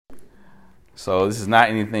So this is not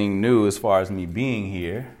anything new as far as me being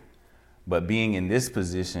here, but being in this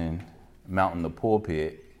position, mounting the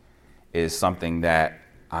pulpit, is something that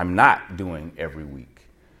I'm not doing every week.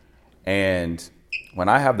 And when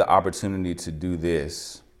I have the opportunity to do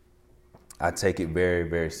this, I take it very,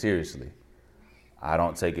 very seriously. I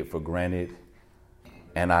don't take it for granted.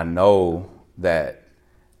 And I know that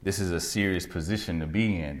this is a serious position to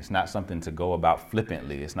be in. It's not something to go about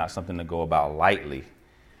flippantly. It's not something to go about lightly.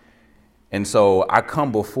 And so I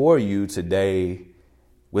come before you today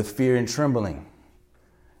with fear and trembling.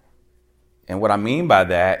 And what I mean by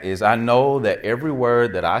that is I know that every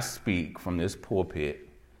word that I speak from this pulpit,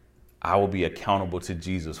 I will be accountable to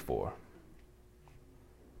Jesus for.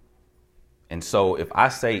 And so if I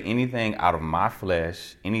say anything out of my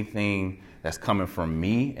flesh, anything that's coming from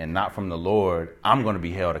me and not from the Lord, I'm going to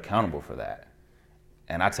be held accountable for that.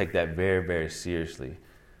 And I take that very, very seriously.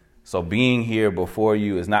 So being here before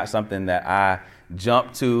you is not something that I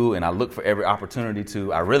jump to and I look for every opportunity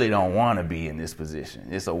to. I really don't want to be in this position.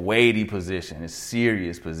 It's a weighty position. It's a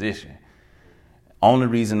serious position. Only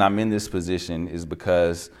reason I'm in this position is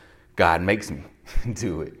because God makes me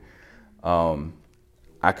do it.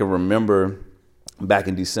 I can remember back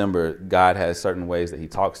in December, God has certain ways that he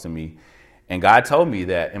talks to me. And God told me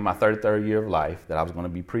that in my 33rd year of life that I was going to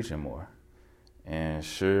be preaching more. And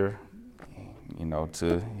sure,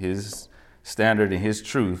 to his standard and his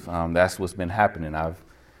truth, that's what's been happening. I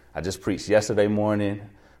just preached yesterday morning,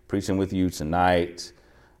 preaching with you tonight.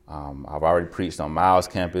 I've already preached on Miles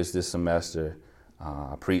campus this semester.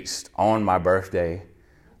 I preached on my birthday.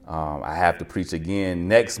 I have to preach again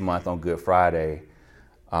next month on Good Friday.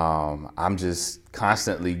 I'm just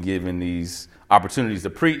constantly given these opportunities to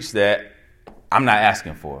preach that I'm not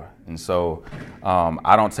asking for. And so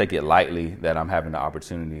I don't take it lightly that I'm having the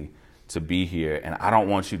opportunity to be here. And I don't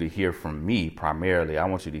want you to hear from me primarily. I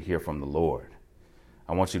want you to hear from the Lord.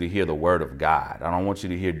 I want you to hear the word of God. I don't want you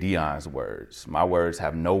to hear Dion's words. My words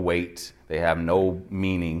have no weight. They have no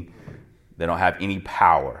meaning. They don't have any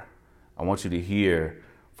power. I want you to hear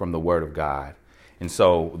from the word of God. And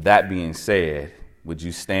so that being said, would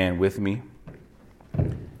you stand with me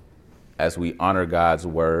as we honor God's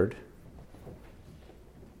word?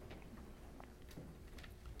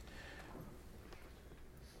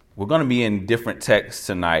 We're going to be in different texts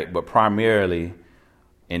tonight, but primarily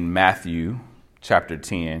in Matthew chapter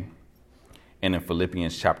 10 and in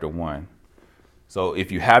Philippians chapter 1. So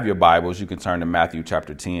if you have your Bibles, you can turn to Matthew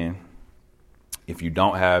chapter 10. If you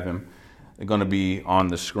don't have them, they're going to be on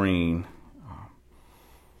the screen,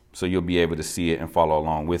 so you'll be able to see it and follow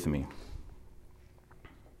along with me.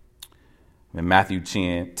 In Matthew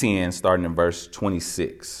 10, starting in verse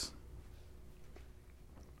 26,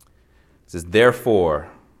 it says, "Therefore,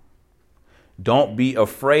 don't be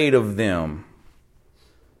afraid of them,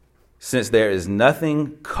 since there is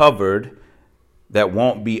nothing covered that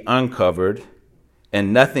won't be uncovered,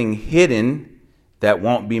 and nothing hidden that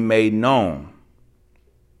won't be made known.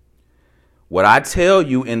 What I tell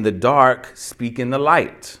you in the dark, speak in the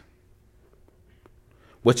light.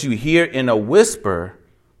 What you hear in a whisper,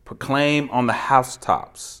 proclaim on the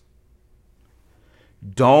housetops.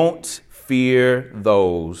 Don't fear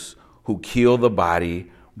those who kill the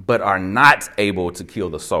body, but are not able to kill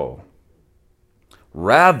the soul.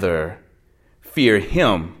 Rather, fear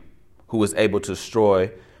him who is able to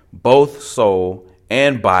destroy both soul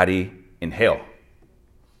and body in hell.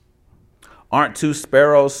 Aren't 2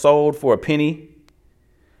 sparrows sold for a penny?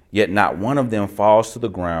 Yet not one of them falls to the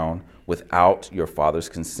ground without your Father's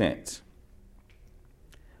consent.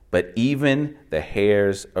 But even the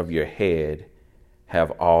hairs of your head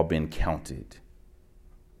have all been counted.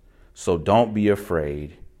 So don't be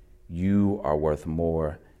afraid. You are worth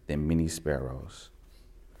more than many sparrows."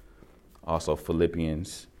 Also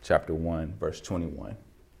Philippians chapter 1, verse 21.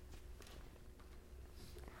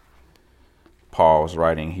 Paul's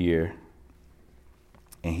writing here,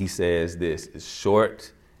 and he says this. It's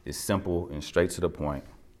short, it's simple, and straight to the point.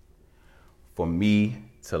 "For me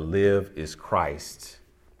to live is Christ,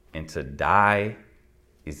 and to die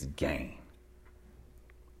is gain."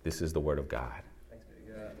 This is the word of God.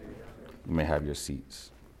 You may have your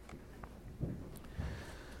seats.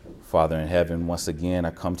 Father in heaven, once again,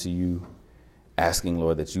 I come to you asking,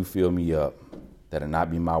 Lord, that you fill me up, that it not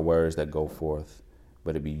be my words that go forth,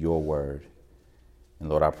 but it be your word. And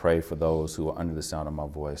Lord, I pray for those who are under the sound of my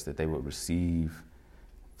voice, that they would receive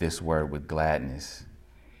this word with gladness,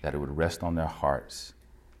 that it would rest on their hearts,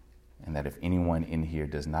 and that if anyone in here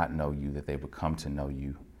does not know you, that they would come to know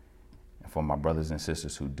you. And for my brothers and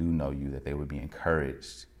sisters who do know you, that they would be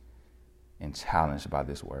encouraged and challenged by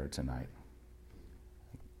this word tonight.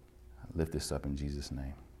 I lift this up in Jesus'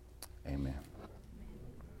 name. Amen.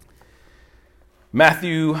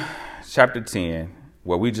 Matthew chapter 10,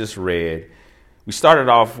 where we just read, we started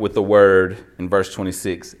off with the word in verse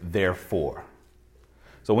 26, therefore.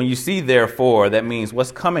 So when you see therefore, that means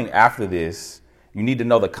what's coming after this, you need to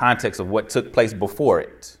know the context of what took place before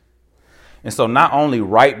it. And so not only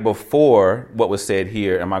right before what was said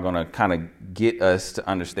here am I going to kind of get us to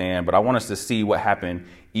understand, but I want us to see what happened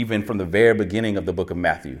even from the very beginning of the book of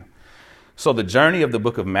Matthew. So the journey of the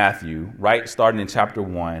book of Matthew, right, starting in chapter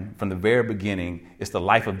 1, from the very beginning, is the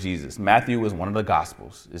life of Jesus. Matthew is one of the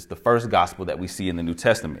gospels. It's the first gospel that we see in the New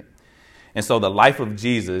Testament. And so the life of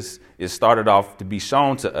Jesus is started off to be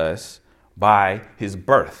shown to us by his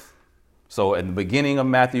birth. So in the beginning of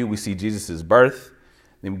Matthew, we see Jesus' birth.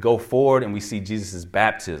 Then we go forward and we see Jesus'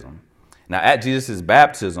 baptism. Now at Jesus'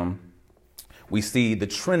 baptism, we see the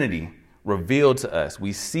Trinity revealed to us.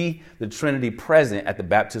 We see the Trinity present at the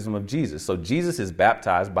baptism of Jesus. So Jesus is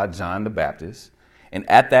baptized by John the Baptist. And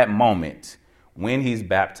at that moment, when he's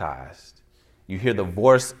baptized, you hear the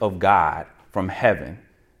voice of God from heaven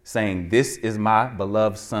saying, "This is my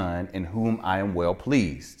beloved Son in whom I am well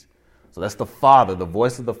pleased." So that's the Father, the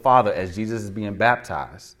voice of the Father as Jesus is being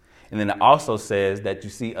baptized. And then it also says that you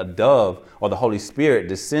see a dove or the Holy Spirit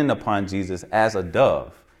descend upon Jesus as a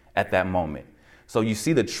dove at that moment. So you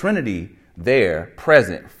see the Trinity there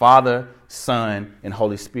present, Father, Son, and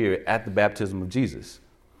Holy Spirit at the baptism of Jesus.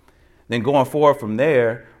 Then going forward from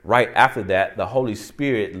there, right after that, the Holy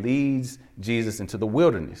Spirit leads Jesus into the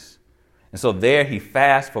wilderness. And so there he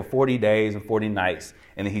fasts for 40 days and 40 nights,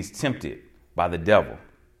 and then he's tempted by the devil.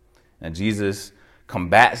 And Jesus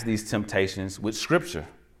combats these temptations with scripture.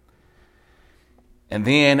 And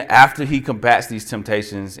then after he combats these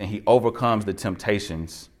temptations and he overcomes the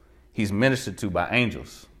temptations, he's ministered to by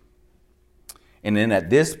angels. And then at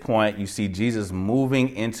this point, you see Jesus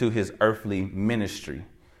moving into his earthly ministry.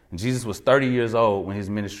 And Jesus was 30 years old when his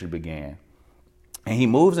ministry began. And he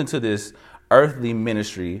moves into this earthly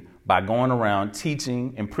ministry by going around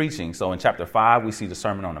teaching and preaching. So in chapter 5, we see the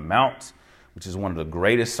Sermon on the Mount, which is one of the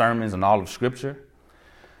greatest sermons in all of Scripture.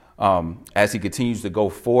 As he continues to go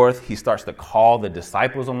forth, he starts to call the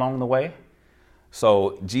disciples along the way.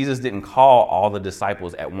 So Jesus didn't call all the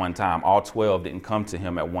disciples at one time. All 12 didn't come to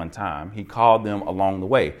him at one time. He called them along the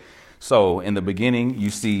way. So in the beginning, you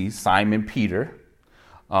see Simon Peter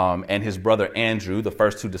and his brother Andrew, the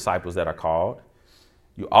first two disciples that are called.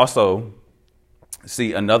 You also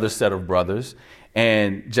see another set of brothers,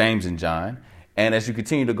 and James and John. And as you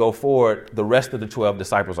continue to go forward, the rest of the 12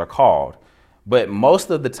 disciples are called. But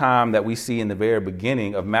most of the time that we see in the very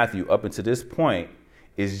beginning of Matthew up until this point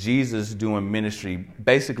is Jesus doing ministry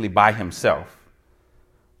basically by himself.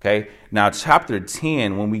 Okay, now chapter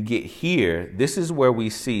 10, when we get here, this is where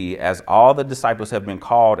we see, as all the disciples have been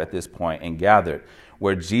called at this point and gathered,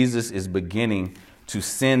 where Jesus is beginning to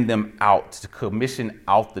send them out, to commission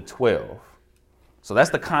out the 12. So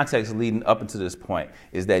that's the context leading up until this point,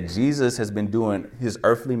 is that Jesus has been doing his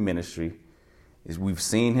earthly ministry. We've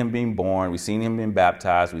seen him being born, we've seen him being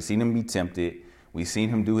baptized, we've seen him be tempted, we've seen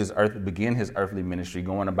him do begin his earthly ministry,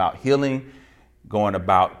 going about healing, going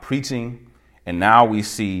about preaching, and now we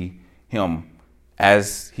see him,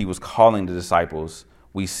 as he was calling the disciples,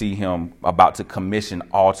 we see him about to commission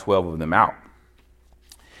all 12 of them out.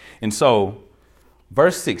 And so,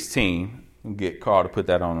 verse 16, I'll get Carl to put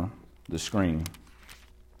that on the screen.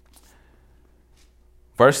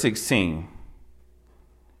 Verse 16,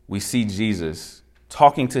 we see Jesus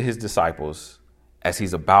talking to his disciples as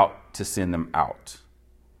he's about to send them out.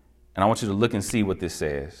 And I want you to look and see what this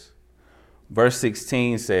says. Verse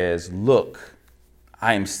 16 says, "Look,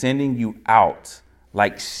 I am sending you out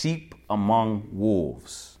like sheep among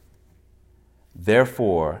wolves.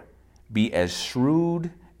 Therefore, be as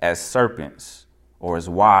shrewd as serpents, or as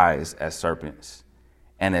wise as serpents,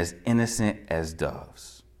 and as innocent as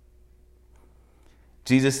doves."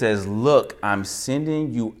 Jesus says, "Look, I'm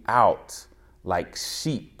sending you out like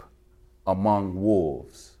sheep among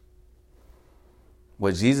wolves."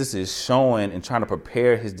 What Jesus is showing and trying to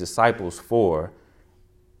prepare his disciples for,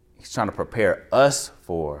 he's trying to prepare us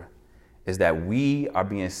for, is that we are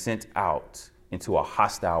being sent out into a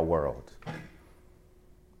hostile world.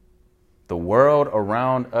 The world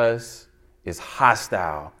around us is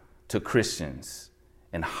hostile to Christians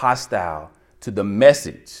and hostile to the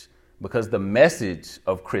message, because the message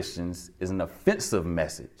of Christians is an offensive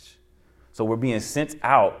message. So we're being sent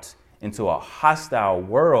out into a hostile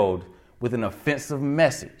world with an offensive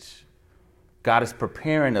message. God is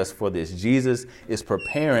preparing us for this. Jesus is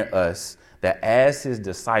preparing us that as his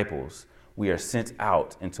disciples, we are sent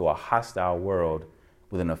out into a hostile world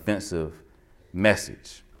with an offensive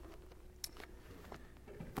message.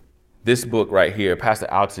 this book right here, Pastor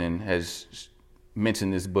Alton has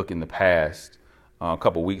mentioned this book in the past, a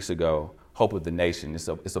couple weeks ago, Hope of the Nation.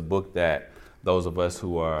 It's a book that those of us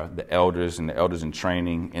who are the elders and the elders in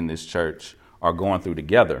training in this church are going through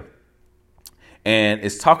together. And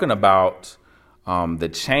it's talking about the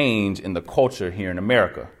change in the culture here in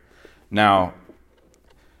America. Now,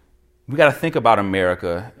 we got to think about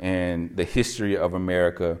America and the history of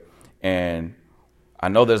America. And I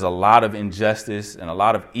know there's a lot of injustice and a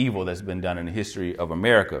lot of evil that's been done in the history of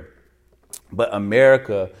America. But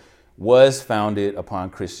America was founded upon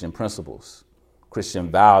Christian principles, Christian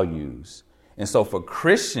values. And so for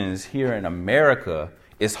Christians here in America,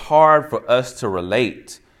 it's hard for us to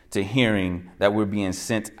relate to hearing that we're being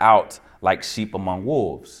sent out like sheep among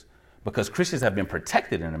wolves, because Christians have been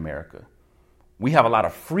protected in America. We have a lot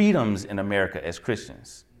of freedoms in America as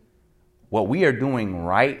Christians. What we are doing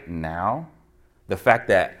right now, the fact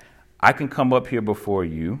that I can come up here before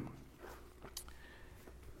you,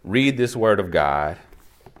 read this word of God,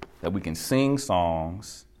 that we can sing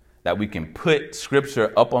songs, that we can put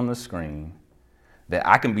scripture up on the screen, that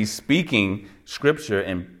I can be speaking scripture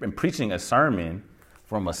and preaching a sermon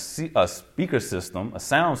from a speaker system, a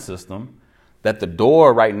sound system, that the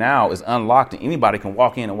door right now is unlocked and anybody can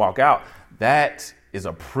walk in and walk out. That is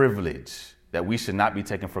a privilege that we should not be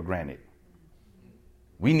taken for granted.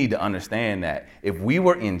 We need to understand that if we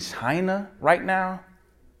were in China right now,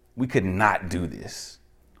 we could not do this.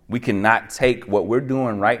 We cannot take what we're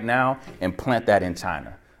doing right now and plant that in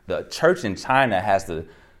China. The church in China has to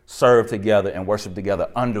serve together and worship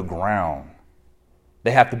together underground.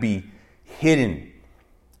 They have to be hidden.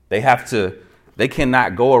 They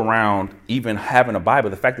cannot go around even having a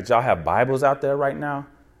Bible. The fact that y'all have Bibles out there right now,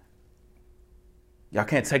 y'all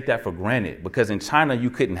can't take that for granted, because in China,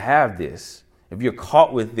 you couldn't have this. If you're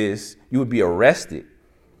caught with this, you would be arrested.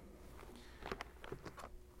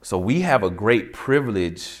 So we have a great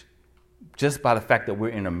privilege just by the fact that we're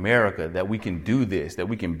in America, that we can do this, that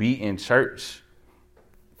we can be in church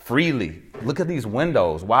freely. Look at these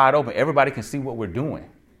windows wide open. Everybody can see what we're doing.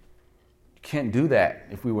 You can't do that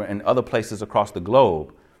if we were in other places across the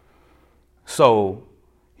globe. So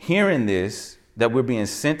hearing this, that we're being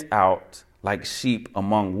sent out like sheep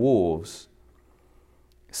among wolves,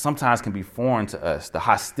 sometimes can be foreign to us, the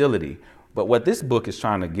hostility. But what this book is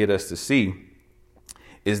trying to get us to see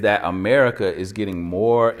is that America is getting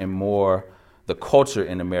more and more, the culture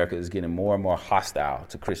in America is getting more and more hostile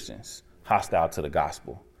to Christians, hostile to the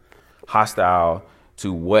gospel, hostile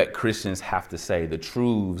to what Christians have to say, the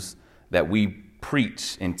truths that we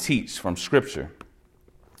preach and teach from Scripture.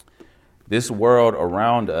 This world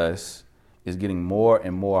around us is getting more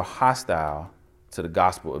and more hostile to the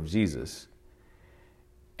gospel of Jesus.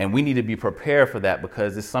 And we need to be prepared for that,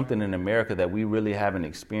 because it's something in America that we really haven't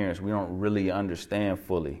experienced. We don't really understand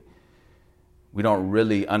fully. We don't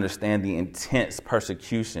really understand the intense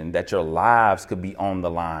persecution that your lives could be on the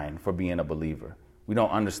line for being a believer. We don't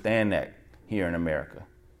understand that here in America.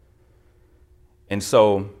 And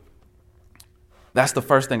so that's the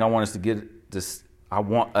first thing I want us to get this. I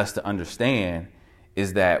want us to understand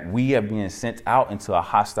is that we are being sent out into a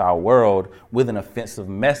hostile world with an offensive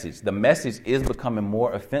message. The message is becoming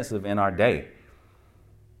more offensive in our day.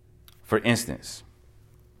 For instance,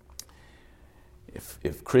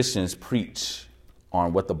 if Christians preach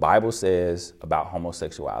on what the Bible says about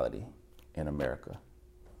homosexuality in America,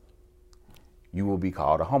 you will be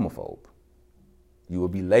called a homophobe. You will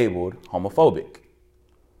be labeled homophobic.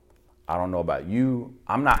 I don't know about you.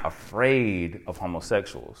 I'm not afraid of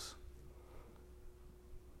homosexuals.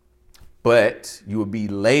 But you would be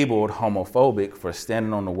labeled homophobic for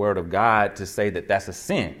standing on the word of God to say that that's a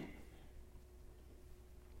sin.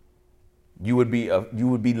 You would be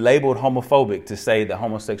labeled homophobic to say that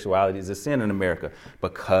homosexuality is a sin in America,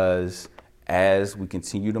 because as we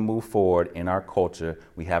continue to move forward in our culture,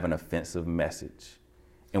 we have an offensive message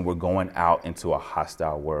and we're going out into a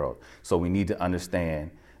hostile world. So we need to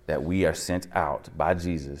understand that we are sent out by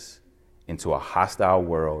Jesus into a hostile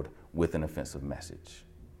world with an offensive message.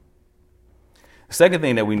 The second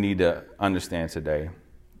thing that we need to understand today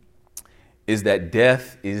is that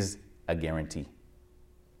death is a guarantee.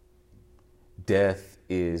 Death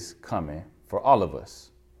is coming for all of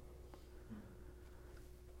us. I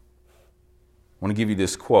want to give you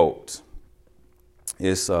this quote.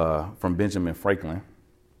 It's from Benjamin Franklin.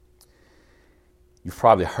 You've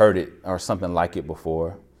probably heard it or something like it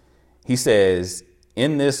before. He says,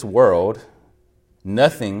 "In this world,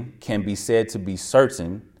 nothing can be said to be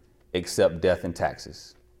certain except death and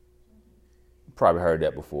taxes." You probably heard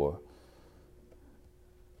that before.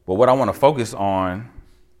 But what I want to focus on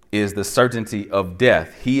is the certainty of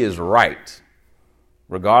death. He is right.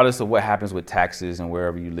 regardless of what happens with taxes and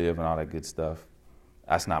wherever you live and all that good stuff,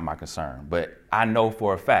 that's not my concern. But I know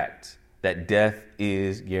for a fact that death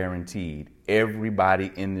is guaranteed.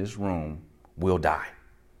 Everybody in this room will die.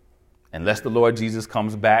 Unless the Lord Jesus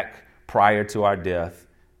comes back prior to our death,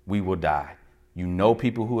 we will die. You know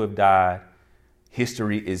people who have died.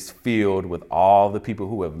 History is filled with all the people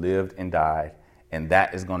who have lived and died. And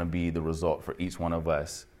that is going to be the result for each one of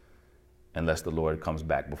us, unless the Lord comes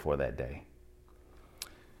back before that day.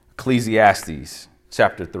 Ecclesiastes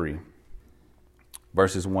chapter 3,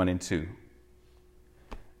 verses 1 and 2.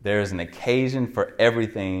 There is an occasion for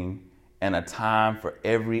everything and a time for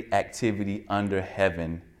every activity under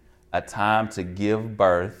heaven, a time to give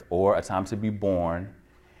birth or a time to be born,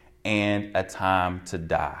 and a time to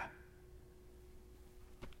die.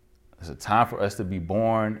 There's a time for us to be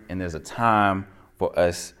born, and there's a time for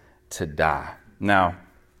us to die. Now,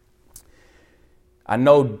 I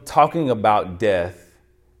know talking about death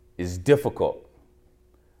is difficult.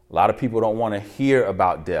 A lot of people don't want to hear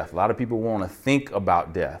about death. A lot of people want to think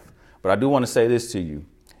about death. But I do want to say this to you.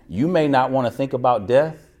 You may not want to think about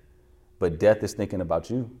death, but death is thinking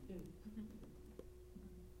about you.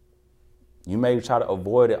 You may try to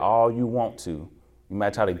avoid it all you want to. You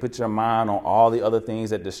might try to put your mind on all the other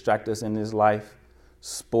things that distract us in this life,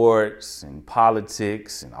 sports and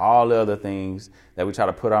politics and all the other things that we try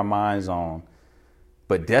to put our minds on.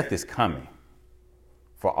 But death is coming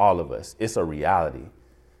for all of us. It's a reality.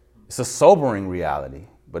 It's a sobering reality,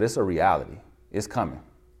 but it's a reality. It's coming.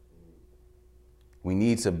 We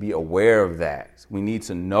need to be aware of that. We need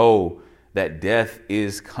to know that death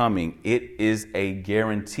is coming. It is a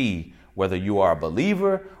guarantee. Whether you are a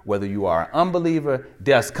believer, whether you are an unbeliever,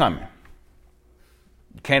 death's coming.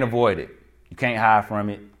 You can't avoid it. You can't hide from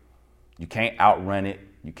it. You can't outrun it.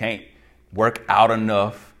 You can't work out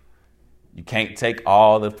enough. You can't take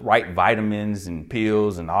all the right vitamins and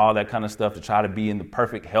pills and all that kind of stuff to try to be in the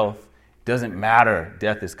perfect health. Doesn't matter.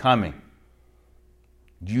 Death is coming.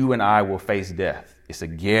 You and I will face death. It's a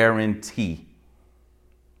guarantee.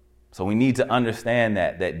 So we need to understand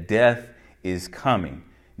that death is coming.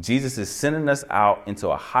 Jesus is sending us out into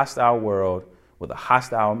a hostile world with a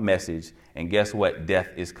hostile message. And guess what? Death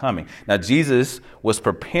is coming. Now, Jesus was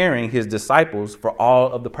preparing his disciples for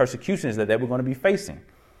all of the persecutions that they were going to be facing.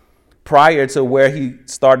 Prior to where he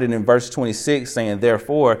started in verse 26 saying,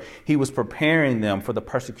 therefore, he was preparing them for the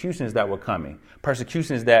persecutions that were coming.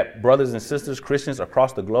 Persecutions that brothers and sisters, Christians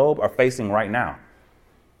across the globe are facing right now.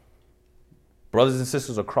 Brothers and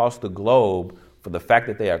sisters across the globe, for the fact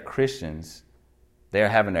that they are Christians, they are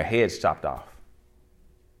having their heads chopped off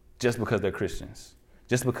just because they're Christians,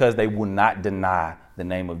 just because they will not deny the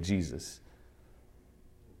name of Jesus.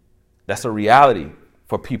 That's a reality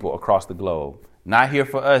for people across the globe. Not here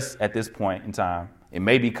for us at this point in time. It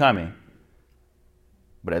may be coming,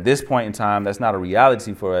 but at this point in time, that's not a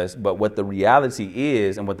reality for us. But what the reality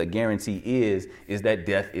is and what the guarantee is that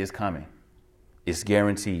death is coming. It's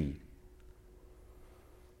guaranteed.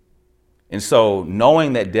 And so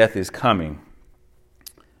knowing that death is coming,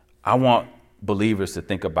 I want believers to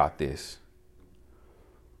think about this.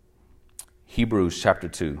 Hebrews chapter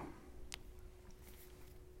 2,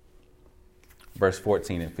 verse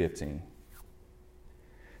 14 and 15.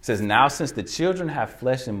 It says, now since the children have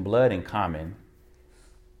flesh and blood in common,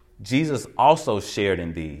 Jesus also shared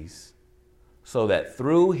in these, so that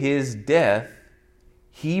through his death,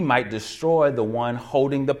 he might destroy the one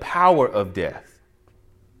holding the power of death.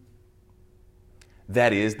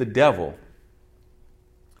 That is the devil.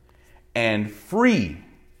 And free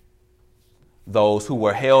those who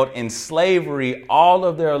were held in slavery all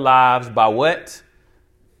of their lives by what?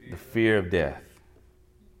 The fear of death.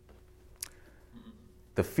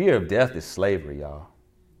 The fear of death is slavery, y'all.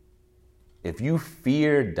 If you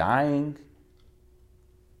fear dying,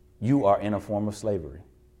 you are in a form of slavery.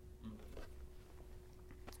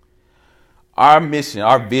 Our mission,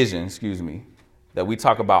 our vision, that we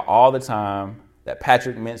talk about all the time, that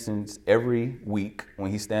Patrick mentions every week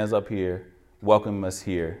when he stands up here, welcoming us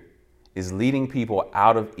here, is leading people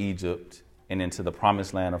out of Egypt and into the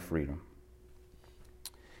promised land of freedom.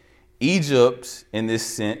 Egypt, in this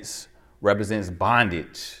sense, represents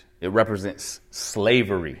bondage. It represents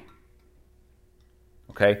slavery.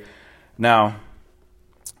 Okay? Now,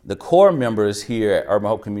 the core members here at Urban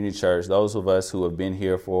Hope Community Church, those of us who have been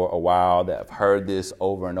here for a while, that have heard this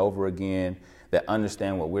over and over again, that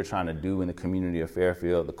understand what we're trying to do in the community of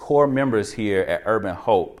Fairfield, the core members here at Urban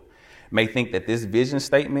Hope may think that this vision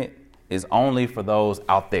statement is only for those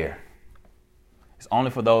out there. It's only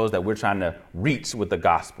for those that we're trying to reach with the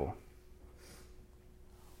gospel.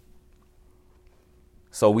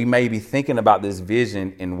 So we may be thinking about this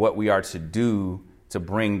vision and what we are to do to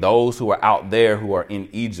bring those who are out there who are in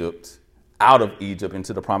Egypt, out of Egypt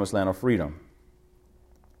into the promised land of freedom.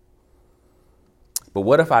 But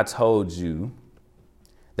what if I told you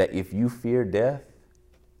that if you fear death,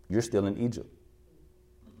 you're still in Egypt?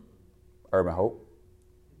 Urban Hope.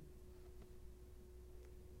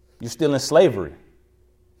 You're still in slavery.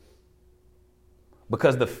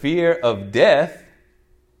 Because the fear of death,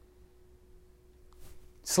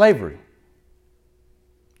 slavery.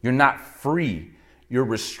 You're not free. You're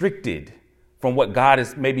restricted from what God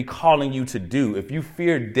is maybe calling you to do. If you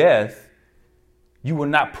fear death, you will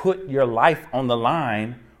not put your life on the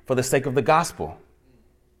line for the sake of the gospel.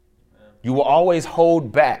 You will always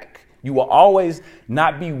hold back. You will always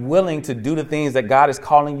not be willing to do the things that God is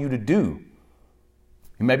calling you to do.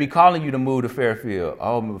 He may be calling you to move to Fairfield.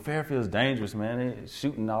 Oh, Fairfield's dangerous, man. They're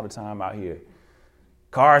shooting all the time out here.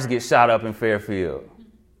 Cars get shot up in Fairfield.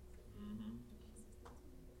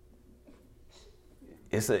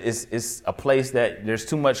 It's a place that there's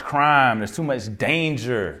too much crime. There's too much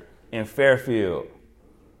danger in Fairfield.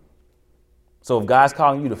 So if God's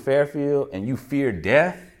calling you to Fairfield and you fear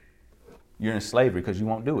death, you're in slavery because you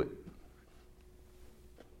won't do it.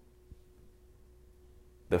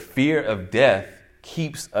 The fear of death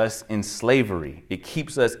keeps us in slavery. It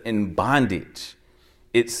keeps us in bondage.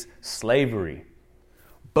 It's slavery.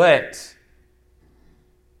 But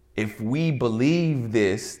if we believe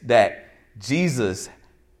this, that Jesus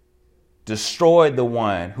destroyed the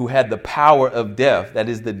one who had the power of death, that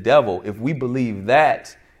is the devil, if we believe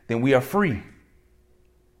that, then we are free.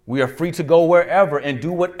 We are free to go wherever and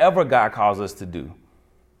do whatever God calls us to do.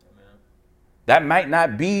 That might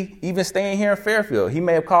not be even staying here in Fairfield. He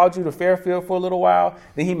may have called you to Fairfield for a little while.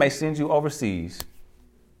 Then he may send you overseas.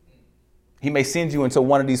 He may send you into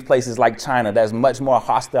one of these places like China that's much more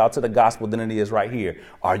hostile to the gospel than it is right here.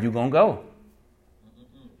 Are you going to go?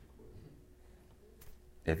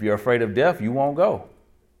 If you're afraid of death, you won't go.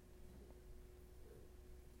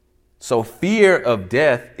 So fear of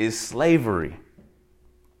death is slavery.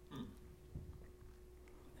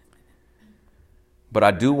 But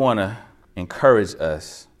I do want to encourage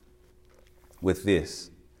us with this,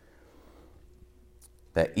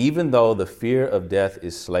 that even though the fear of death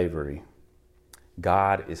is slavery,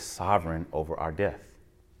 God is sovereign over our death.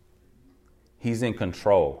 He's in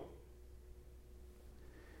control.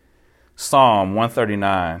 Psalm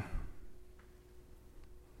 139,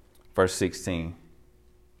 verse 16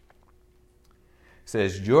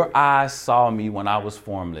 says, "Your eyes saw me when I was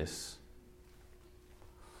formless.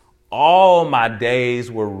 All my days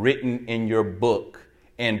were written in your book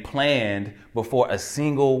and planned before a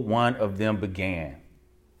single one of them began."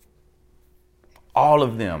 All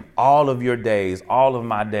of them, all of your days, all of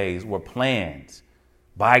my days were planned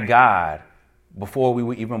by God before we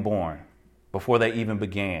were even born, before they even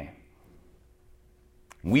began.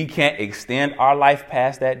 We can't extend our life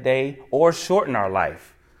past that day or shorten our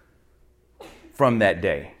life from that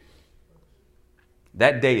day.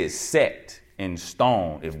 That day is set in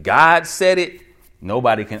stone. If God said it,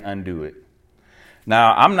 nobody can undo it.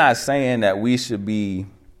 Now, I'm not saying that we should be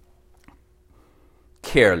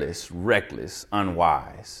careless, reckless,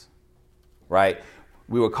 unwise, right?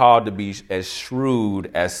 We were called to be as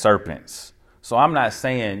shrewd as serpents. So I'm not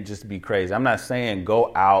saying just be crazy. I'm not saying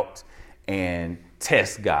go out and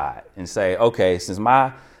test God and say, okay, since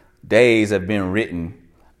my days have been written,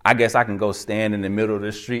 I guess I can go stand in the middle of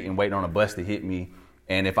the street and wait on a bus to hit me.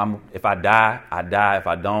 And if I die, I die. If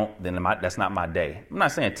I don't, then that's not my day. I'm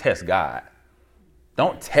not saying test God.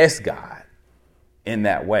 Don't test God in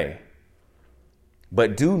that way.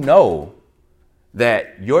 But do know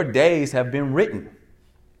that your days have been written,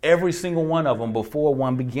 every single one of them before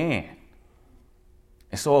one began.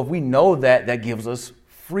 And so if we know that, that gives us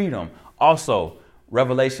freedom. Also,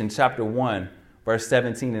 Revelation chapter 1, verse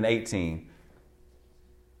 17 and 18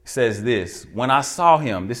 says this: "When I saw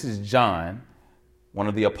him," this is John, one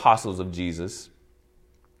of the apostles of Jesus,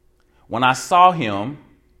 "when I saw him,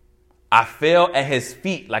 I fell at his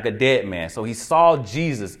feet like a dead man." So he saw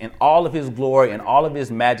Jesus in all of his glory and all of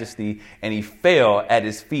his majesty, and he fell at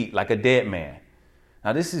his feet like a dead man.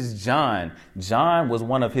 Now, this is John. John was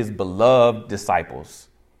one of his beloved disciples,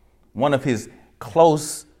 one of his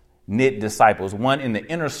close-knit disciples, one in the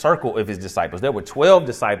inner circle of his disciples. There were 12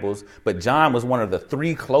 disciples, but John was one of the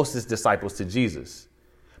 3 closest disciples to Jesus.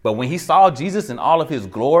 But when he saw Jesus in all of his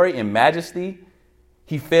glory and majesty,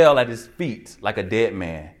 he fell at his feet like a dead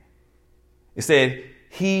man. It said,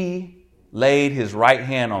 "He laid his right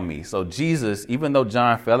hand on me." So Jesus, even though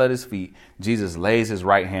John fell at his feet, Jesus lays his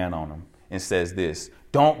right hand on him and says this: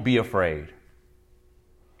 "Don't be afraid.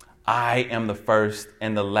 I am the first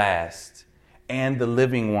and the last and the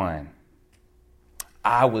living one.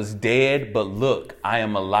 I was dead, but look, I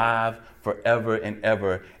am alive forever and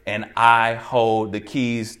ever. And I hold the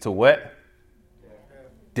keys to what?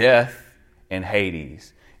 Death and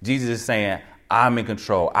Hades. Jesus is saying, I'm in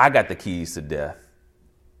control. I got the keys to death.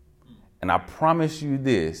 And I promise you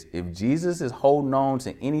this, if Jesus is holding on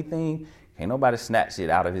to anything, can't nobody snatch it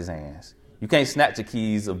out of his hands. You can't snatch the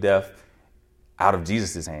keys of death out of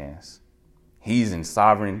Jesus' hands. He's in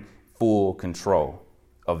sovereign, full control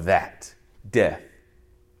of that, death.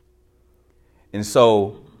 And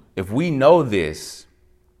so if we know this,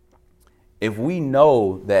 if we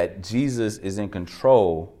know that Jesus is in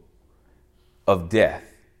control of death,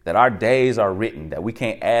 that our days are written, that we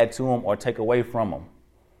can't add to them or take away from them,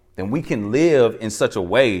 then we can live in such a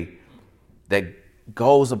way that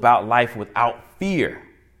goes about life without fear.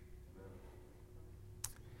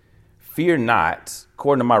 Fear not,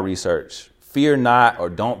 according to my research, fear not or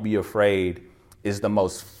don't be afraid is the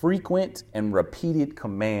most frequent and repeated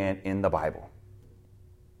command in the Bible.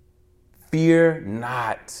 Fear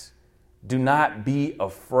not. Do not be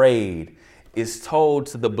afraid is told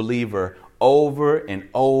to the believer over and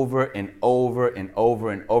over and over and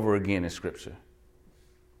over and over again in Scripture.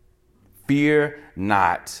 Fear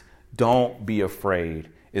not. Don't be afraid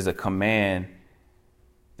is a command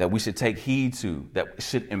that we should take heed to, that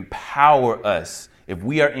should empower us. If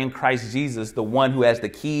we are in Christ Jesus, the one who has the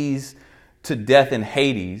keys to death and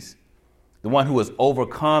Hades, the one who has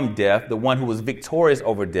overcome death, the one who was victorious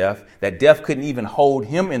over death, that death couldn't even hold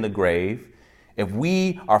him in the grave. If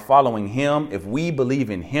we are following him, if we believe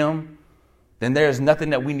in him, then there's nothing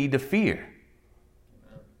that we need to fear.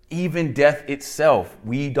 Even death itself,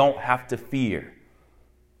 we don't have to fear.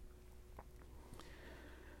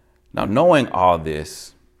 Now, knowing all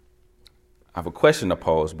this, I have a question to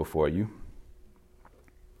pose before you.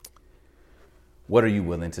 What are you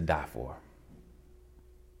willing to die for?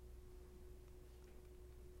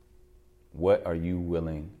 What are you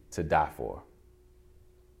willing to die for?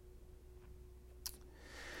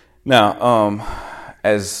 Now,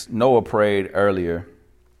 as Noah prayed earlier,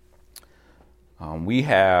 we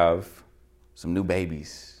have some new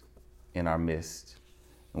babies in our midst,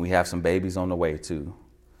 and we have some babies on the way too.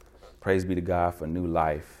 Praise be to God for new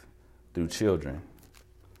life through children.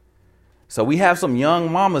 So we have some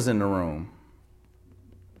young mamas in the room.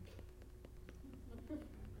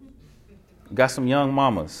 Got some young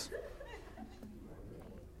mamas.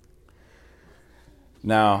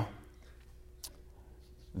 Now,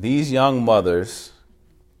 these young mothers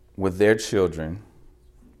with their children,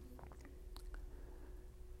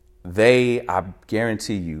 they, I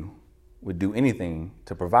guarantee you, would do anything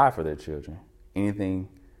to provide for their children, anything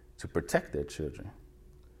to protect their children.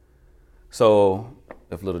 So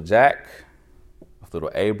if little Jack, if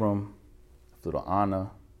little Abram, if little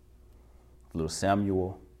Anna, if little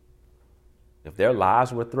Samuel, if their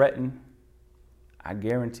lives were threatened, I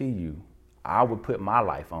guarantee you, I would put my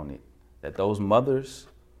life on it, that those mothers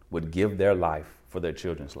would give their life for their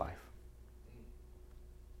children's life.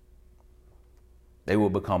 They will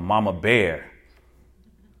become mama bear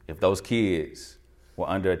if those kids were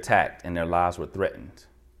under attack and their lives were threatened.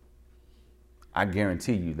 I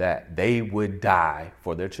guarantee you that they would die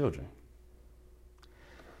for their children.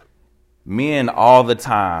 Men all the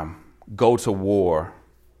time go to war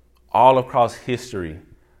all across history.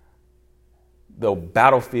 The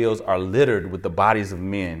battlefields are littered with the bodies of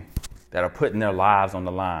men that are putting their lives on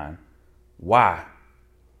the line. Why?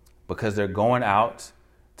 Because they're going out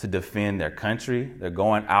to defend their country. They're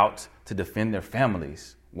going out to defend their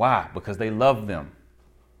families. Why? Because they love them.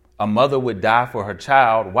 A mother would die for her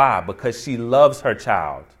child. Why? Because she loves her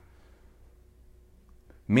child.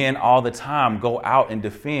 Men all the time go out and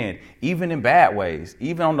defend, even in bad ways,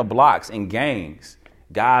 even on the blocks in gangs.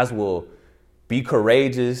 Guys will be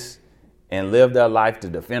courageous and live their life to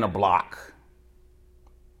defend a block.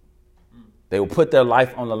 They will put their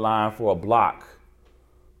life on the line for a block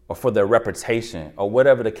or for their reputation or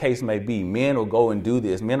whatever the case may be. Men will go and do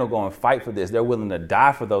this. Men will go and fight for this. They're willing to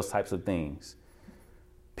die for those types of things.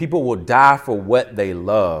 People will die for what they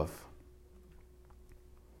love.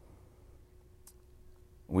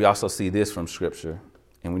 We also see this from Scripture,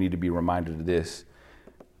 and we need to be reminded of this,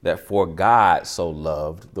 that for God so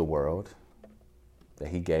loved the world that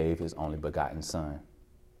he gave his only begotten Son.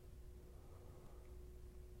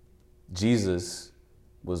 Jesus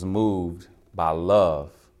was moved by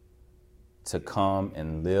love to come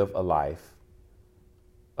and live a life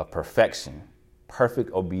of perfection,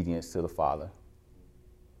 perfect obedience to the Father.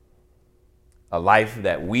 A life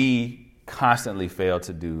that we constantly fail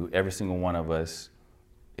to do, every single one of us.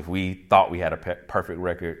 If we thought we had a perfect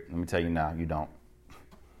record, let me tell you now, you don't.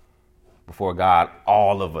 Before God,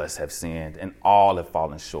 all of us have sinned and all have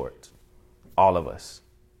fallen short. All of us.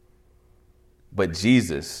 But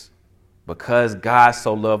Jesus, because God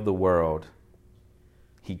so loved the world,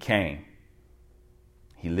 he came.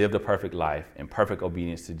 He lived a perfect life in perfect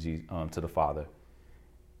obedience to the Father.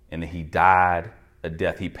 And then he died a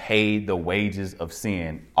death. He paid the wages of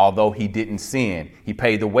sin. Although he didn't sin, he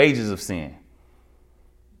paid the wages of sin.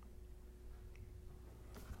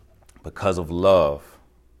 Because of love.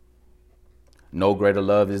 No greater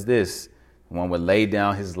love is this. One would lay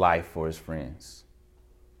down his life for his friends.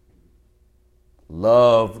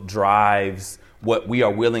 Love drives what we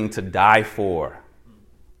are willing to die for.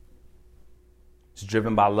 It's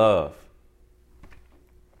driven by love.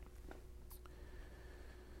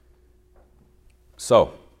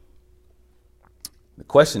 So, the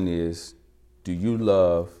question is, do you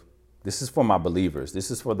love? This is for my believers.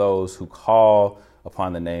 This is for those who call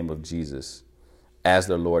upon the name of Jesus as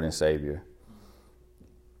their Lord and Savior.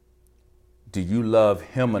 Do you love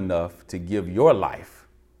him enough to give your life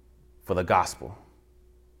for the gospel?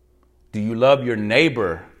 Do you love your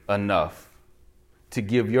neighbor enough to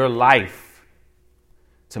give your life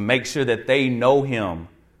to make sure that they know him,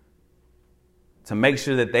 to make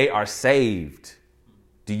sure that they are saved?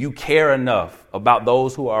 Do you care enough about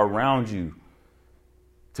those who are around you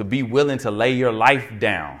to be willing to lay your life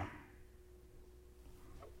down?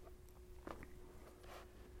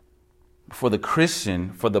 For the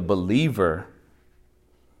Christian, for the believer,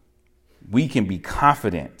 we can be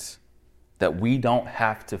confident that we don't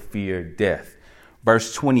have to fear death.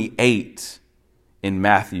 Verse 28 in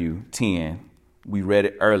Matthew 10, we read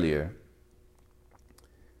it earlier.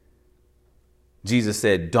 Jesus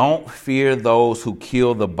said, "Don't fear those who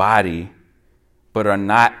kill the body, but are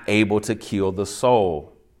not able to kill the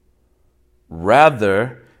soul.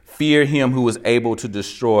 Rather, fear him who is able to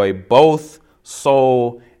destroy both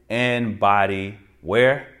soul and body."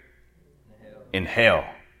 Where? In hell.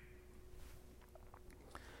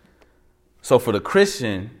 So for the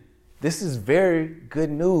Christian, this is very good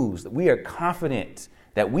news. We are confident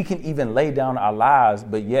that we can even lay down our lives,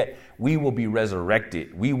 but yet we will be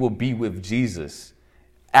resurrected. We will be with Jesus.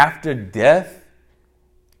 After death,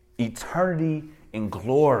 eternity in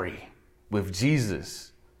glory with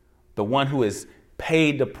Jesus, the one who has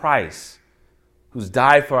paid the price, who's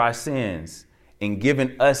died for our sins and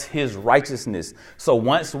given us his righteousness. So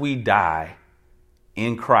once we die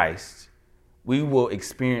in Christ, we will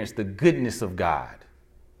experience the goodness of God.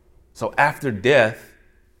 So after death,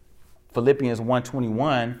 Philippians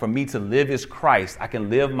 1:21, for me to live is Christ. I can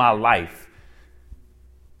live my life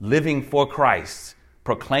living for Christ,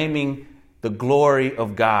 proclaiming the glory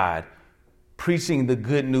of God, preaching the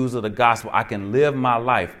good news of the gospel. I can live my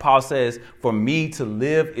life. Paul says, for me to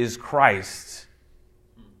live is Christ,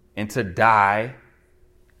 and to die,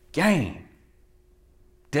 gain.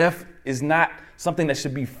 Death is not something that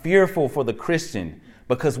should be fearful for the Christian,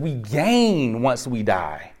 because we gain once we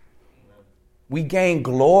die. We gain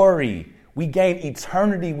glory. We gain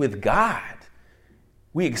eternity with God.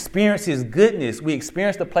 We experience his goodness. We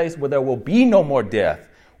experience the place where there will be no more death,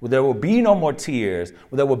 where there will be no more tears,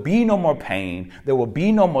 where there will be no more pain, there will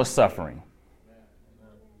be no more suffering.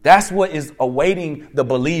 That's what is awaiting the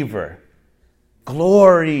believer.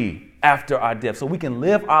 Glory after our death. So we can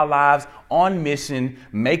live our lives on mission,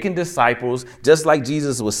 making disciples, just like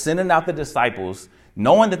Jesus was sending out the disciples,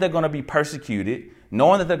 knowing that they're going to be persecuted,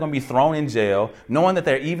 knowing that they're going to be thrown in jail, knowing that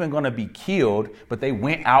they're even going to be killed. But they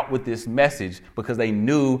went out with this message because they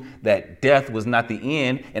knew that death was not the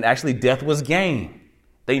end, and actually death was gain.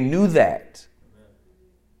 They knew that.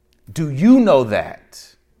 Do you know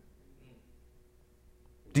that?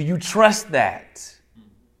 Do you trust that?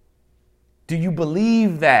 Do you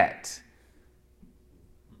believe that?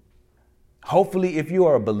 Hopefully, if you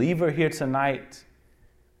are a believer here tonight,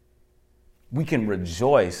 we can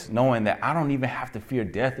rejoice knowing that I don't even have to fear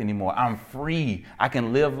death anymore. I'm free. I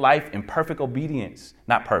can live life in perfect obedience.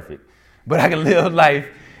 Not perfect, but I can live life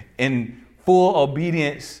in full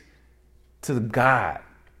obedience to God.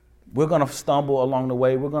 We're going to stumble along the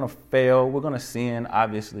way. We're going to fail. We're going to sin,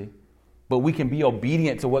 obviously. But we can be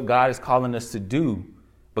obedient to what God is calling us to do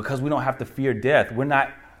because we don't have to fear death. We're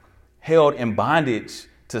not held in bondage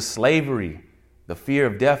to slavery, the fear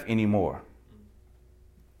of death anymore.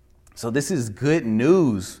 So this is good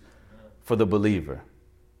news for the believer.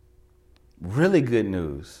 Really good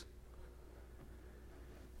news.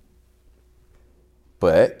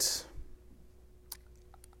 But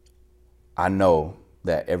I know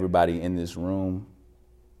that everybody in this room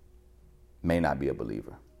may not be a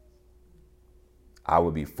believer. I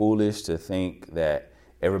would be foolish to think that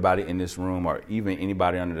everybody in this room, or even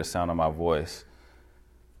anybody under the sound of my voice,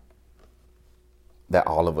 that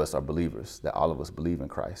all of us are believers, that all of us believe in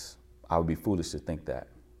Christ. I would be foolish to think that.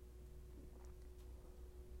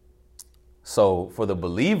 So for the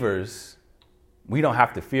believers, we don't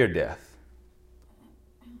have to fear death.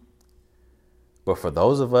 But for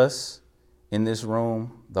those of us in this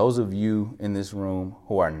room, those of you in this room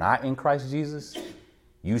who are not in Christ Jesus,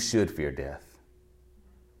 you should fear death.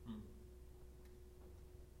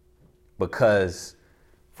 Because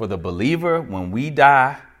for the believer, when we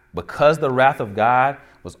die, because the wrath of God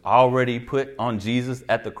was already put on Jesus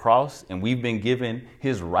at the cross and we've been given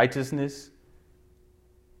his righteousness,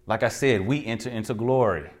 like I said, we enter into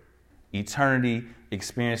glory, eternity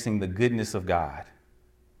experiencing the goodness of God.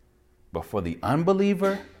 But for the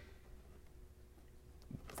unbeliever,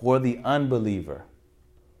 what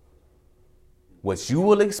you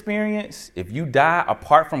will experience if you die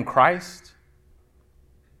apart from Christ,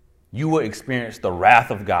 you will experience the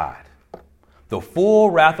wrath of God. The full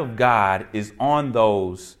wrath of God is on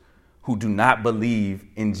those who do not believe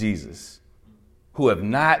in Jesus, who have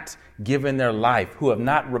not given their life, who have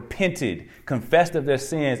not repented, confessed of their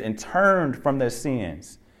sins, and turned from their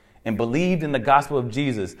sins and believed in the gospel of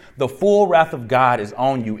Jesus. The full wrath of God is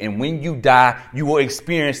on you. And when you die, you will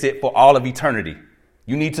experience it for all of eternity.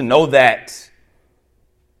 You need to know that.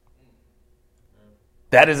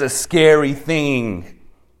 That is a scary thing,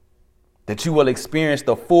 that you will experience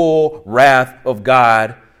the full wrath of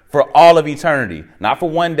God for all of eternity. Not for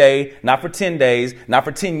one day, not for 10 days, not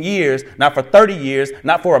for 10 years, not for 30 years,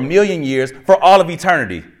 not for 1,000,000 years, for all of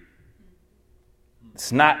eternity.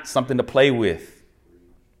 It's not something to play with.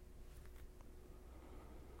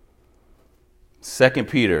 2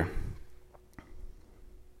 Peter,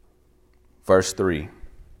 verse 3.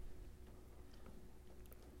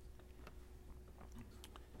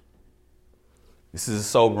 This is a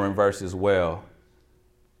sobering verse as well.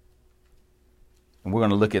 And we're going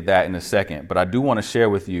to look at that in a second. But I do want to share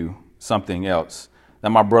with you something else that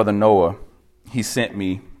my brother Noah, he sent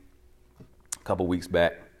me a couple weeks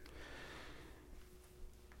back.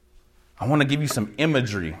 I want to give you some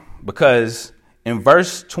imagery because in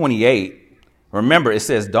verse 28, remember, it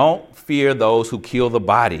says, don't fear those who kill the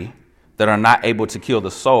body that are not able to kill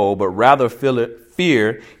the soul, but rather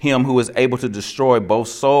fear him who is able to destroy both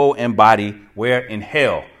soul and body, where? In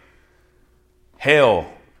hell.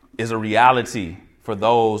 Hell is a reality for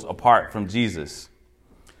those apart from Jesus.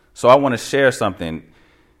 So I want to share something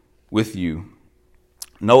with you.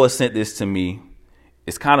 Noah sent this to me.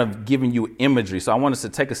 It's kind of giving you imagery. So I want us to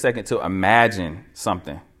take a second to imagine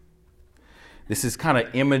something. This is kind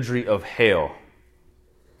of imagery of hell.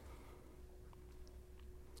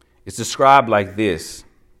 It's described like this.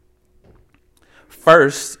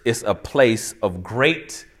 First, it's a place of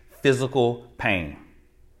great physical pain.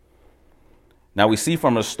 Now, we see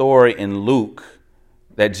from a story in Luke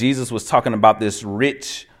that Jesus was talking about this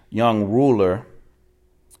rich young ruler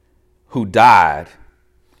who died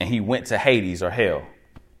and he went to Hades or hell.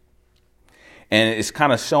 And it's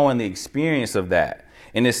kind of showing the experience of that.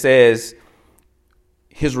 And it says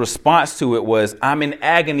his response to it was, I'm in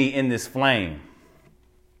agony in this flame.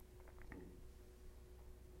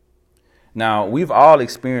 Now, we've all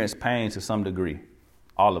experienced pain to some degree,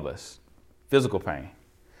 all of us, physical pain.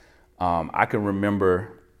 I can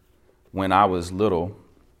remember when I was little,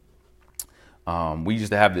 we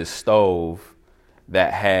used to have this stove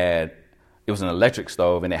that it was an electric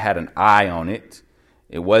stove and it had an eye on it.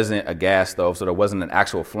 It wasn't a gas stove, so there wasn't an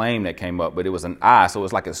actual flame that came up, but it was an eye. So it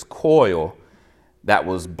was like this coil that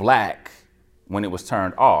was black when it was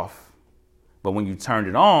turned off. But when you turned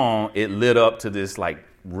it on, it lit up to this like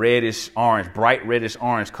reddish orange, bright reddish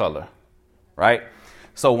orange color, right?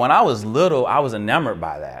 So when I was little, I was enamored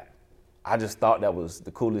by that. I just thought that was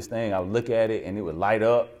the coolest thing. I would look at it and it would light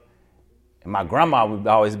up. And my grandma would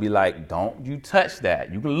always be like, don't you touch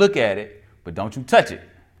that. You can look at it, but don't you touch it.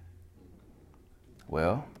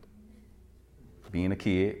 Well, being a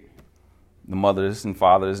kid, the mothers and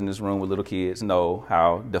fathers in this room with little kids know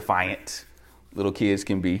how defiant little kids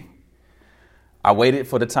can be. I waited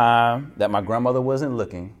for the time that my grandmother wasn't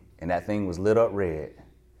looking and that thing was lit up red.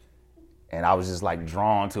 And I was just like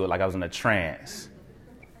drawn to it like I was in a trance.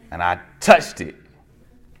 And I touched it.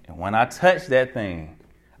 And when I touched that thing,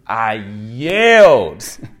 I yelled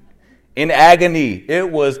in agony. It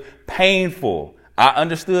was painful. I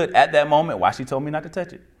understood at that moment why she told me not to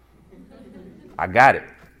touch it. I got it.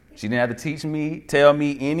 She didn't have to tell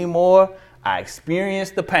me anymore. I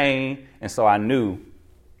experienced the pain, and so I knew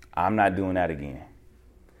I'm not doing that again.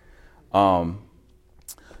 For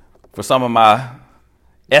some of my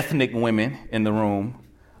ethnic women in the room,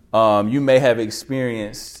 you may have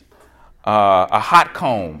experienced a hot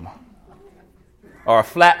comb or a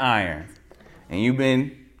flat iron. and you've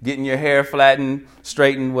been getting your hair flattened,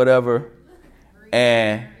 straightened, whatever,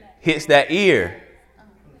 and hits that ear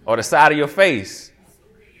or the side of your face.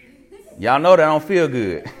 Y'all know that don't feel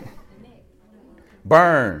good.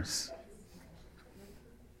 Burns.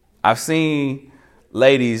 I've seen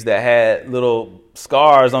ladies that had little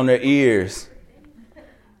scars on their ears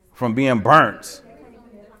from being burnt.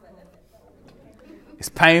 It's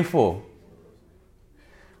painful.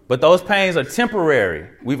 But those pains are temporary.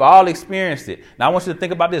 We've all experienced it. Now, I want you to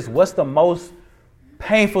think about this. What's the most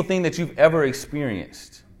painful thing that you've ever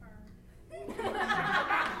experienced?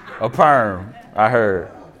 A perm, I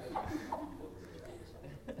heard.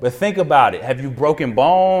 But think about it. Have you broken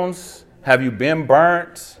bones? Have you been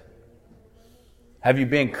burnt? Have you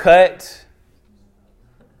been cut?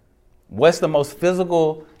 What's the most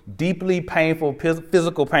physical, deeply painful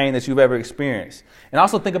physical pain that you've ever experienced? And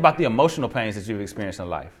also think about the emotional pains that you've experienced in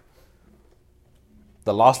life.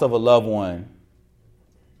 The loss of a loved one,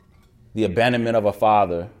 the abandonment of a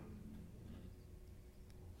father,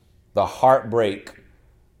 the heartbreak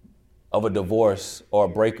of a divorce or a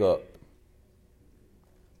breakup,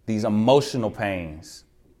 these emotional pains.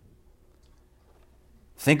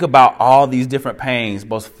 Think about all these different pains,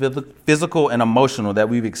 both physical and emotional, that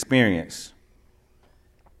we've experienced.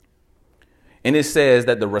 And it says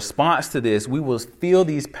that the response to this, we will feel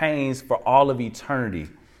these pains for all of eternity.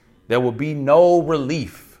 There will be no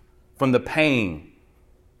relief from the pain,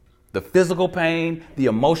 the physical pain, the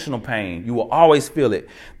emotional pain. You will always feel it.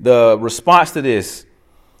 The response to this,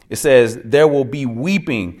 it says there will be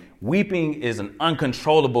weeping. Weeping is an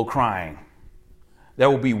uncontrollable crying. There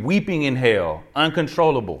will be weeping in hell,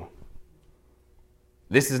 uncontrollable.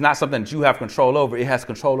 This is not something that you have control over. It has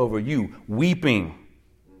control over you. Weeping.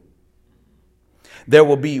 There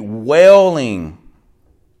will be wailing.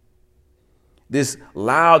 This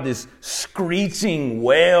loud, this screeching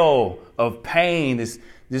wail of pain,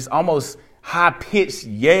 this almost high-pitched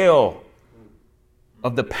yell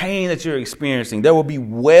of the pain that you're experiencing. There will be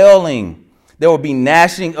wailing. There will be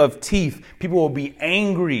gnashing of teeth. People will be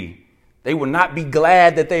angry. They will not be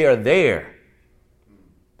glad that they are there.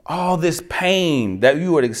 All this pain that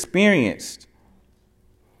you had experienced.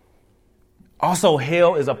 Also,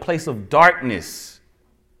 hell is a place of darkness.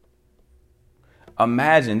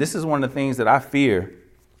 Imagine, this is one of the things that I fear,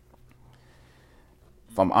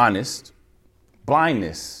 if I'm honest,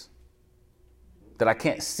 blindness, that I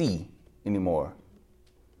can't see anymore.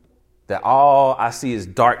 That all I see is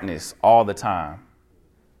darkness all the time.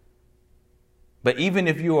 But even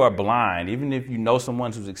if you are blind, even if you know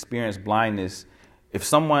someone who's experienced blindness, if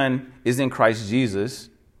someone is in Christ Jesus,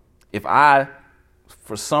 if I,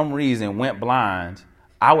 for some reason, went blind,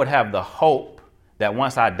 I would have the hope that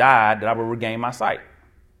once I died, that I would regain my sight.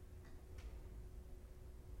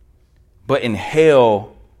 But in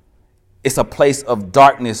hell, it's a place of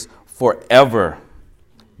darkness forever.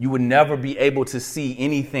 You would never be able to see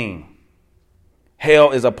anything.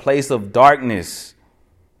 Hell is a place of darkness.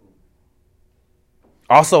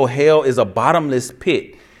 Also, hell is a bottomless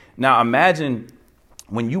pit. Now, imagine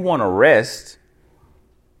when you want to rest,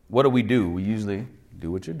 what do? We usually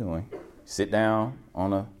do what you're doing. Sit down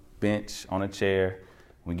on a bench, on a chair.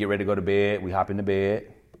 We get ready to go to bed. We hop into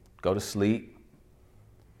bed, go to sleep.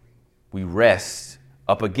 We rest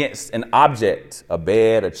up against an object, a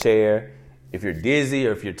bed, a chair. If you're dizzy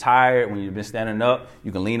or if you're tired when you've been standing up,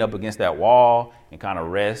 you can lean up against that wall and kind of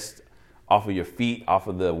rest off of your feet, off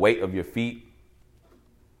of the weight of your feet.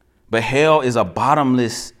 But hell is a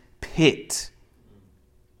bottomless pit.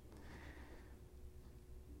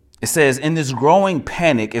 It says, in this growing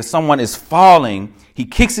panic, if someone is falling, he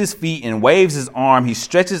kicks his feet and waves his arm. He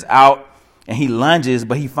stretches out and he lunges,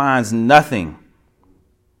 but he finds nothing.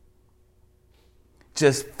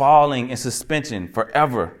 Just falling in suspension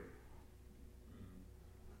forever.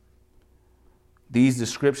 These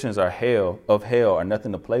descriptions of hell are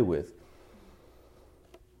nothing to play with.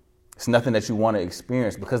 It's nothing that you want to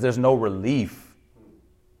experience because there's no relief.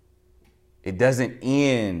 It doesn't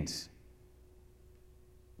end.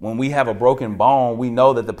 When we have a broken bone, we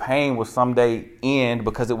know that the pain will someday end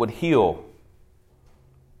because it would heal.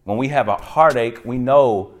 When we have a heartache, we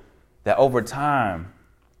know that over time,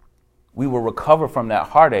 we will recover from that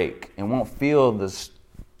heartache and won't feel the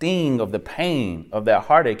sting of the pain of that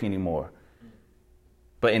heartache anymore.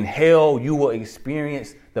 But in hell, you will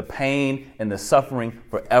experience the pain and the suffering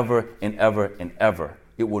forever and ever and ever.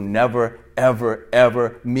 It will never, ever,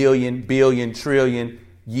 ever, million, billion, trillion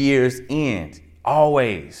years end.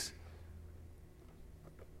 Always.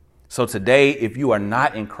 So today, if you are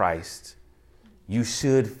not in Christ, you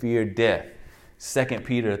should fear death. 2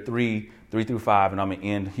 Peter 3:3-5, and I'm going to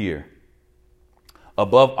end here.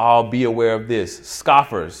 Above all, be aware of this.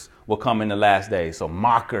 Scoffers will come in the last days. So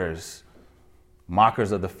mockers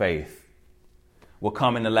of the faith will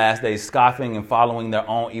come in the last days, scoffing and following their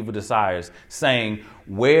own evil desires, saying,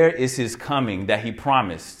 where is his coming that he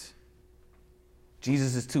promised?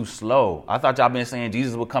 Jesus is too slow. I thought y'all been saying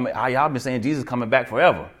Jesus will come. Y'all been saying Jesus coming back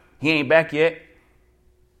forever. He ain't back yet.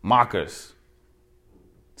 Mockers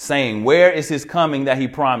saying, where is his coming that he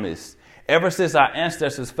promised? Ever since our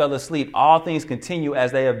ancestors fell asleep, all things continue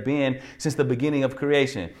as they have been since the beginning of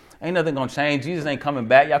creation. Ain't nothing going to change. Jesus ain't coming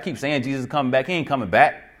back. Y'all keep saying Jesus is coming back. He ain't coming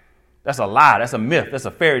back. That's a lie. That's a myth. That's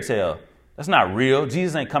a fairy tale. That's not real.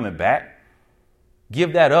 Jesus ain't coming back.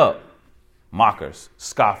 Give that up. Mockers,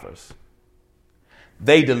 scoffers.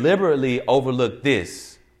 They deliberately overlook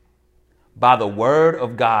this. By the word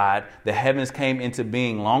of God, the heavens came into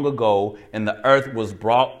being long ago, and the earth was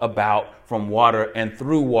brought about from water and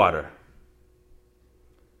through water.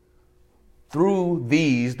 Through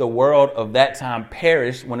these, the world of that time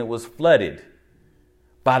perished when it was flooded.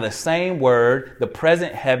 By the same word, the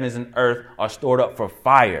present heavens and earth are stored up for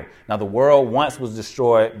fire. Now, the world once was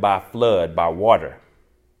destroyed by flood, by water.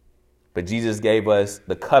 But Jesus gave us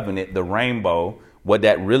the covenant, the rainbow. What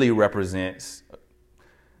that really represents,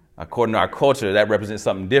 according to our culture, that represents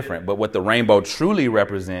something different. But what the rainbow truly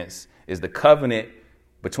represents is the covenant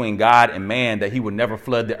between God and man that he would never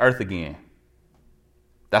flood the earth again.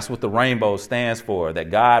 That's what the rainbow stands for, that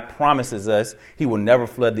God promises us he will never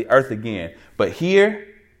flood the earth again. But here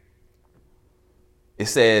it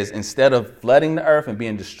says, instead of flooding the earth and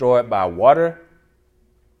being destroyed by water,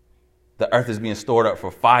 the earth is being stored up for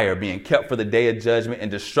fire, being kept for the day of judgment and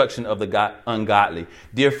destruction of the ungodly.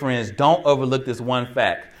 Dear friends, don't overlook this one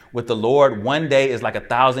fact. With the Lord, one day is like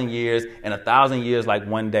 1,000 years, and 1,000 years like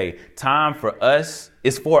one day. Time for us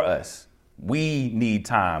is for us. We need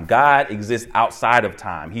time. God exists outside of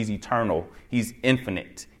time. He's eternal. He's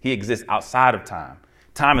infinite. He exists outside of time.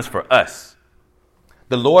 Time is for us.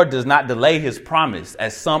 The Lord does not delay his promise,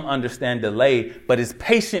 as some understand delay, but is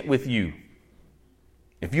patient with you.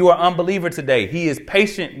 If you are an unbeliever today, he is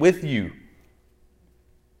patient with you,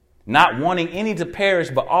 not wanting any to perish,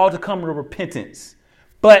 but all to come to repentance.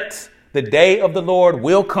 But the day of the Lord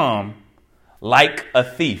will come like a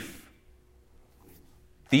thief.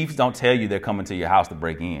 Thieves don't tell you they're coming to your house to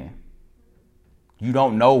break in. You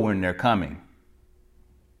don't know when they're coming.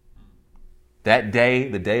 That day,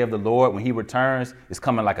 the day of the Lord, when he returns, is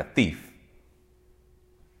coming like a thief.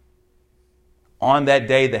 On that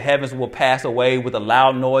day, the heavens will pass away with a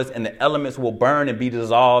loud noise, and the elements will burn and be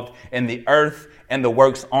dissolved, and the earth and the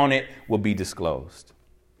works on it will be disclosed.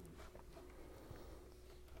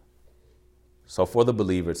 So for the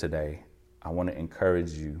believer today, I want to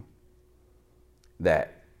encourage you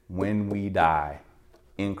that when we die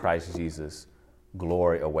in Christ Jesus,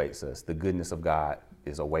 glory awaits us. The goodness of God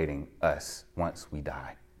is awaiting us once we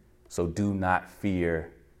die. So do not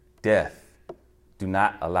fear death. Do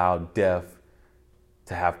not allow death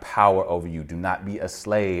to have power over you. Do not be a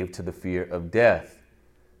slave to the fear of death.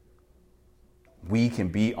 We can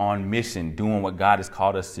be on mission doing what God has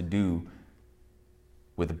called us to do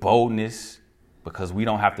with boldness, because we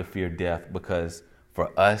don't have to fear death, because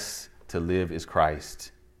for us to live is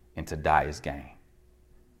Christ and to die is gain.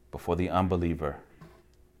 But for the unbeliever,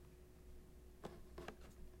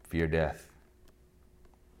 fear death,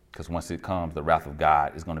 because once it comes, the wrath of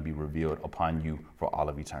God is going to be revealed upon you for all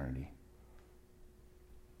of eternity.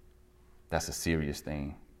 That's a serious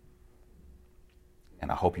thing.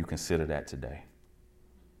 And I hope you consider that today.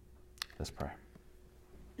 Let's pray.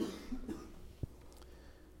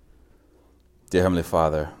 Dear Heavenly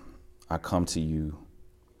Father, I come to you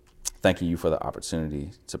thanking you for the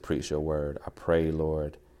opportunity to preach your word. I pray,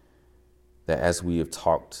 Lord, that as we have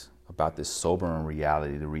talked about this sobering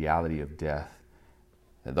reality, the reality of death,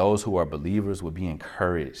 that those who are believers would be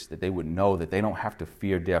encouraged, that they would know that they don't have to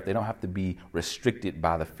fear death. They don't have to be restricted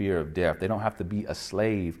by the fear of death. They don't have to be a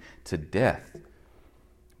slave to death,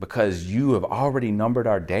 because you have already numbered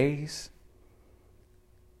our days,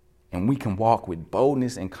 and we can walk with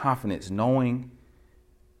boldness and confidence, knowing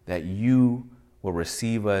that you will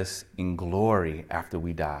receive us in glory after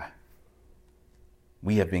we die.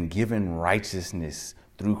 We have been given righteousness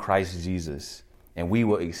through Christ Jesus, and we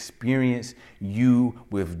will experience you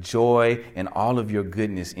with joy and all of your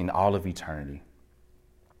goodness in all of eternity.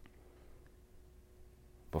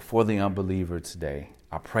 But for the unbeliever today,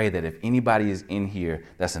 I pray that if anybody is in here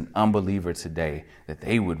that's an unbeliever today, that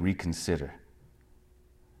they would reconsider,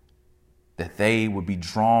 that they would be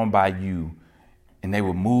drawn by you, and they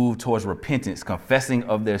would move towards repentance, confessing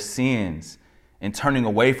of their sins and turning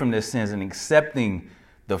away from their sins and accepting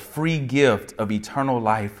the free gift of eternal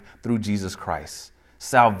life through Jesus Christ.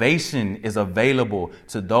 Salvation is available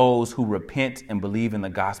to those who repent and believe in the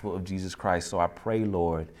gospel of Jesus Christ. So I pray,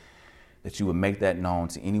 Lord, that you would make that known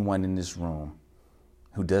to anyone in this room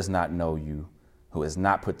who does not know you, who has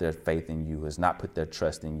not put their faith in you, who has not put their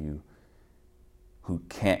trust in you, who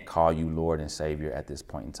can't call you Lord and Savior at this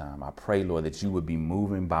point in time. I pray, Lord, that you would be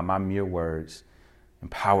moving by my mere words,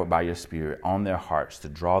 empowered by your Spirit on their hearts to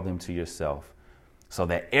draw them to yourself, so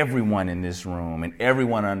that everyone in this room and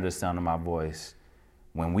everyone under the sound of my voice,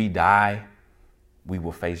 when we die, we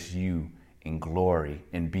will face you in glory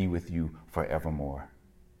and be with you forevermore.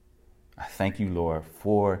 I thank you, Lord,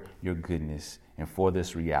 for your goodness and for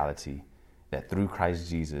this reality that through Christ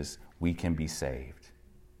Jesus, we can be saved.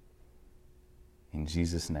 In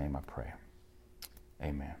Jesus' name I pray.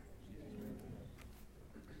 Amen.